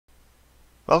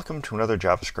Welcome to another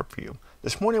JavaScript view.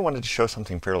 This morning I wanted to show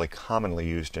something fairly commonly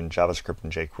used in JavaScript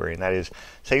and jQuery, and that is,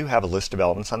 say you have a list of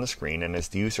elements on the screen, and as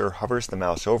the user hovers the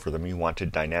mouse over them, you want to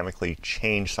dynamically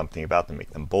change something about them,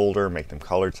 make them bolder, make them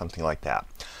colored, something like that.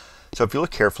 So if you look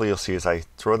carefully, you'll see as I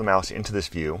throw the mouse into this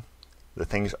view, the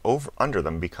things under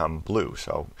them become blue.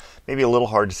 So maybe a little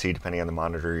hard to see depending on the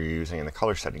monitor you're using and the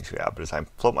color settings you have, but as I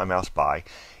float my mouse by,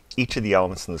 each of the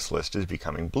elements in this list is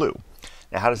becoming blue.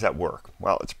 Now, how does that work?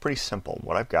 Well, it's pretty simple.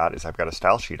 What I've got is I've got a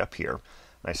style sheet up here,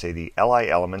 and I say the li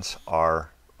elements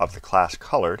are of the class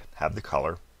colored, have the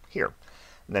color here.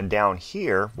 And then down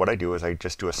here, what I do is I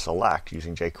just do a select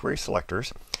using jQuery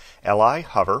selectors, li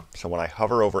hover, so when I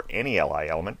hover over any li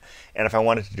element, and if I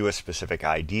wanted to do a specific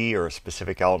ID or a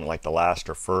specific element like the last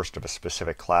or first of a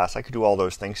specific class, I could do all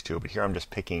those things too, but here I'm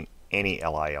just picking any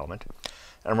li element.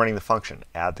 And I'm running the function,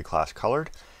 add the class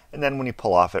colored, and then when you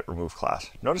pull off it, remove class.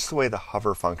 Notice the way the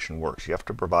hover function works. You have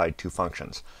to provide two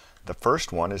functions. The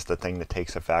first one is the thing that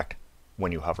takes effect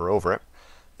when you hover over it.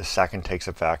 The second takes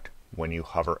effect when you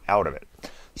hover out of it.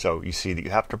 So you see that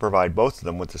you have to provide both of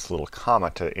them with this little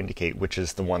comma to indicate which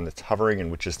is the one that's hovering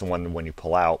and which is the one when you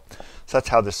pull out. So that's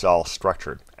how this is all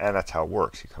structured, and that's how it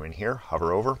works. You come in here,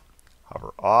 hover over,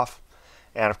 hover off,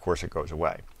 and of course it goes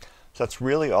away. So that's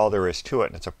really all there is to it,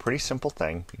 and it's a pretty simple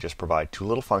thing. You just provide two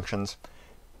little functions,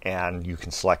 and you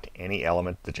can select any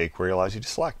element that jQuery allows you to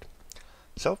select.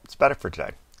 So that's about it for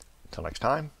today. Until next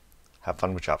time, have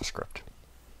fun with JavaScript.